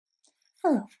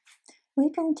Hello,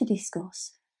 we're going to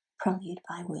discuss Prelude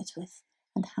by Wordsworth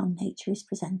and how nature is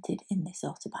presented in this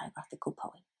autobiographical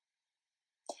poem.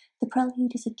 The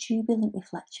Prelude is a jubilant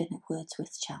reflection of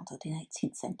Wordsworth's childhood in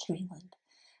 18th century England,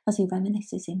 as he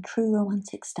reminisces in true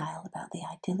romantic style about the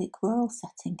idyllic rural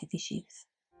setting of his youth.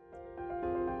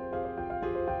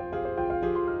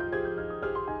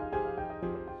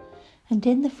 And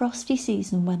in the frosty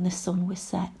season when the sun was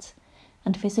set,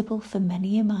 and visible for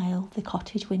many a mile the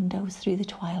cottage windows through the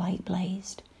twilight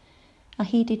blazed, I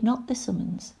heeded not the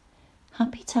summons.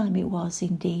 Happy time it was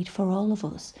indeed for all of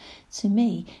us. To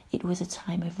me it was a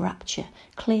time of rapture,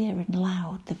 clear and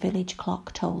loud the village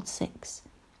clock tolled 6.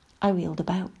 I wheeled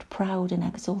about, proud and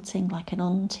exulting like an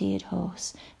untiered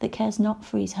horse that cares not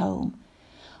for his home.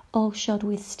 All shod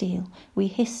with steel, we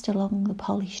hissed along the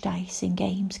polished ice in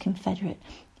games confederate,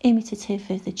 imitative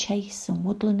of the chase and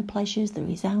woodland pleasures, the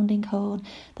resounding horn,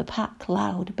 the pack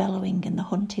loud bellowing and the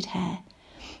hunted hare.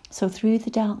 So through the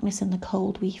darkness and the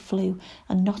cold we flew,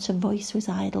 and not a voice was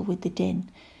idle with the din.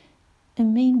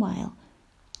 And meanwhile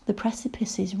the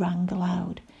precipices rang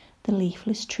aloud, the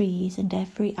leafless trees and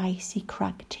every icy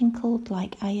crag tinkled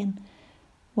like iron,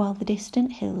 while the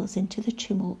distant hills into the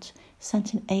tumult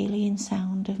sent an alien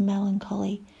sound of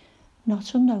melancholy,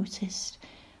 not unnoticed,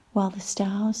 while the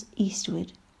stars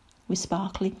eastward were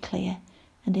sparkling clear,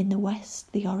 and in the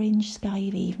west the orange sky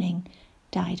of evening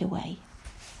died away.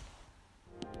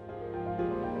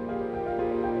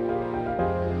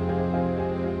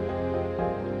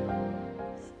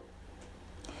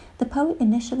 The poet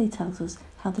initially tells us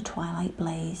how the twilight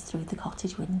blazed through the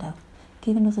cottage window,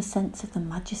 giving us a sense of the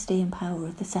majesty and power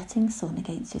of the setting sun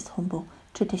against his humble,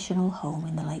 traditional home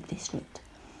in the Lake District.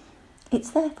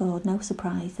 It's therefore no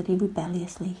surprise that he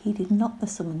rebelliously heeded not the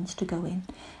summons to go in,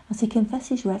 as he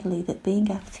confesses readily that being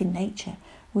out in nature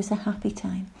was a happy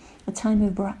time, a time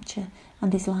of rapture,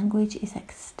 and his language is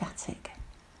ecstatic.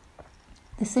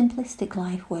 The simplistic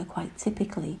life where quite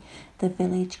typically the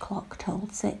village clock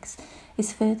tolled 6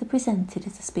 is further presented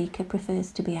as the speaker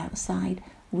prefers to be outside,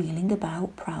 wheeling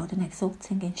about, proud and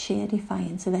exulting in sheer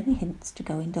defiance of any hints to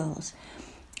go indoors.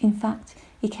 In fact,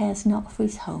 he cares not for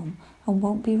his home and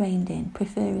won't be reined in,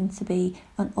 preferring to be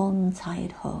an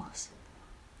untired horse.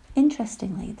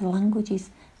 Interestingly, the language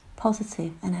is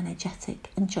positive and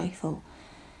energetic and joyful,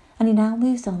 and he now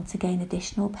moves on to gain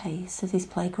additional pace as his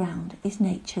playground is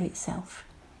nature itself.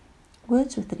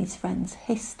 Wordsworth and his friends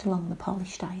hissed along the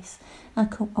polished ice,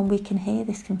 and we can hear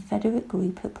this Confederate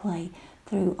group at play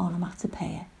through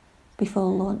onomatopoeia,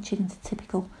 before launching into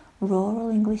typical rural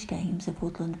English games of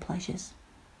woodland pleasures.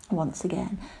 Once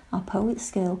again, our poet's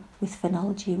skill with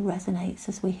phonology resonates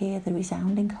as we hear the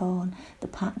resounding horn, the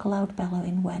pack loud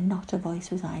bellowing where not a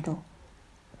voice was idle.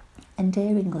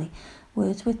 Endearingly,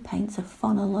 Wordsworth paints a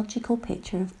phonological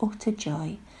picture of utter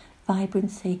joy,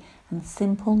 vibrancy, and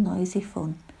simple noisy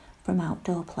fun from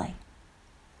outdoor play.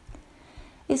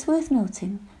 It's worth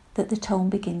noting that the tone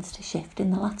begins to shift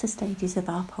in the latter stages of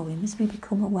our poem as we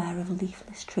become aware of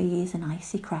leafless trees and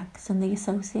icy crags and the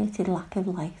associated lack of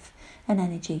life and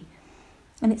energy,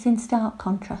 and it's in stark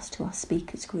contrast to our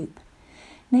speaker's group.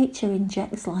 Nature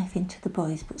injects life into the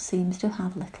boys but seems to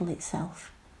have little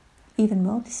itself. Even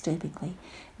more disturbingly,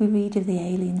 we read of the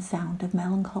alien sound of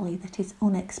melancholy that is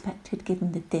unexpected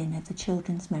given the din of the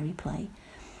children's merry play,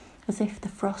 as if the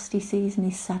frosty season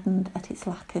is saddened at its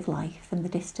lack of life and the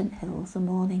distant hills are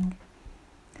mourning.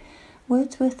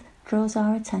 Wordsworth draws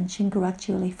our attention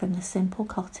gradually from the simple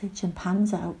cottage and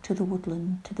pans out to the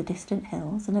woodland, to the distant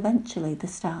hills, and eventually the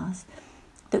stars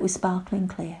that were sparkling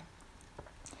clear.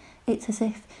 It's as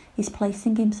if he's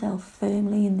placing himself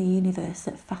firmly in the universe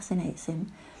that fascinates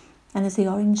him, and as the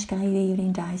orange sky of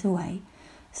evening dies away,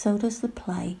 so does the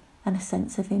play and a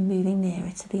sense of him moving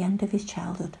nearer to the end of his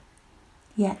childhood.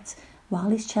 Yet, while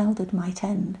his childhood might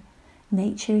end,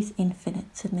 nature is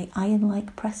infinite, and the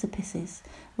iron-like precipices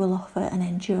will offer an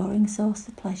enduring source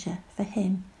of pleasure for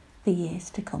him for years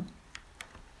to come.